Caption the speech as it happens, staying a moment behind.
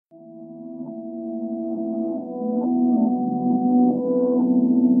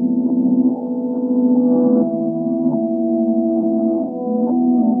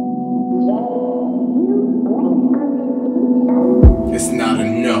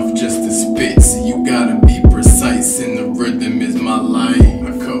enough just to spit, so you gotta be precise, and the rhythm is my life.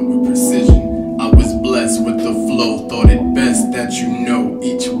 I cut with precision, I was blessed with the flow, thought it best that you know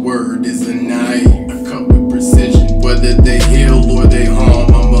each word is a knife. I cut with precision, whether they heal or they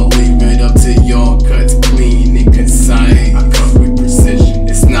harm, I'ma leave it up to y'all, cuts clean and concise. I cut with precision,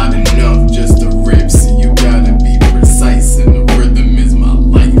 it's not enough just to rip, so you gotta be precise, and the rhythm is my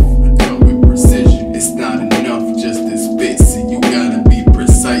life. I cut with precision, it's not enough just to spit, so you gotta be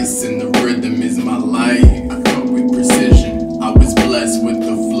precise, and the rhythm is my life. I cut with precision, I was blessed with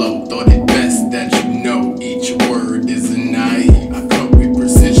the flow, thought it best that you know each word is a knife. I cut with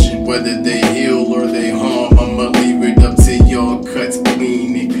precision, whether they heal or they harm, I'ma leave it up to y'all, cuts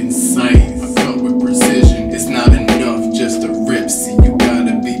clean and concise. I cut with precision, it's not enough just to rip, so you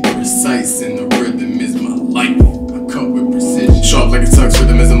gotta be precise, and the rhythm is my life. I cut with precision, sharp like a tux,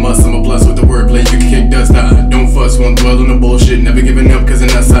 rhythm is a must, I'm a blessed with the wordplay, you can kick dust, I don't fuss, won't dwell on the bullshit, never giving up, cause in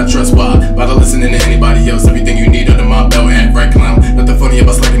us I trust. Why? By the listening to anybody else, everything you need under my belt, act right clown. Nothing funny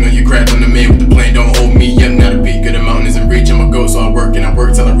about slacking on your craft, I'm the man with the plane, don't hold me, I'm not a beat, good amount isn't reach, I'm a go, so I work and I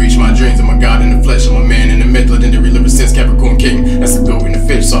work till I reach my dreams. I'm a god in the flesh, I'm a man in the myth, legendary lyricist, Capricorn king, that's a goat in the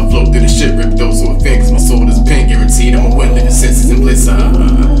fish, so I flow through the shit, rip those who offend, cause my soul is pink, guaranteed I'ma win, living senses in bliss.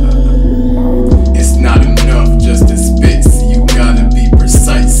 It's not enough just to spit, so you gotta be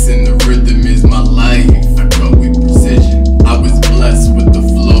precise, and the rhythm is my life. I cut with precision, I was blessed with the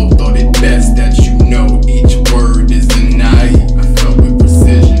flow, thought it best that you know each word is a knife. I cut with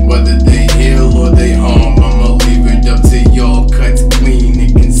precision, whether they heal or they harm, I'ma leave it up to y'all, cuts clean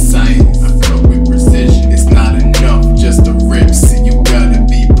and concise. I cut with precision, it's not enough just to rip, so you gotta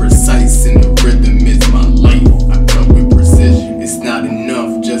be precise, and the rhythm is my life. I cut with precision, it's not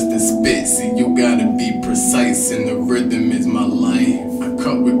enough just to spit, so you gotta be precise, and the rhythm is my life. I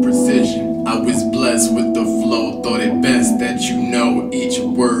cut with precision, I was blessed with the flow, thought it best that you know each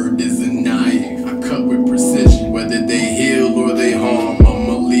word is a knife. I cut with precision, whether they heal or they harm,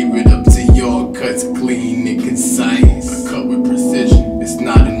 I'ma leave it up to y'all, cuts clean and concise. I cut with precision, it's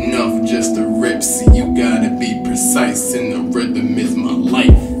not enough just to rip, so you gotta be precise, and the rhythm is my life.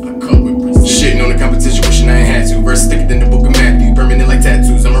 I cut with precision, shitting on the competition, wishing I ain't had to, verses thicker than the book of Matthew, permanent like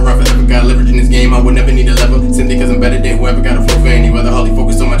tattoos, I'm around forever, got leverage in this game, I would never need a level, simply cause I'm better than whoever got a flow for any weather, hardly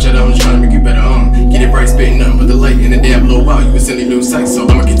focused on my cheddar, I'm just trying to make you better, get it right, spitting nothing but the light, in the day I blow out, you would silly lose sight, so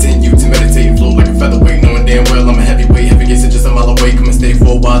I'ma continue to meditate and flow like a featherweight, knowing damn well I'm a heavyweight, heavy gets just a mile away, come and stay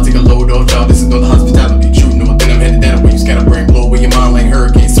for a while, take a load off, y'all, this is no the hospitality, true north, then I'm headed that way, you scatter brain blow with your mind like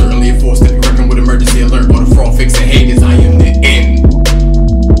hurricane, certainly a force to be reckoned with, emergency alert, or the fraud fixing haters, I am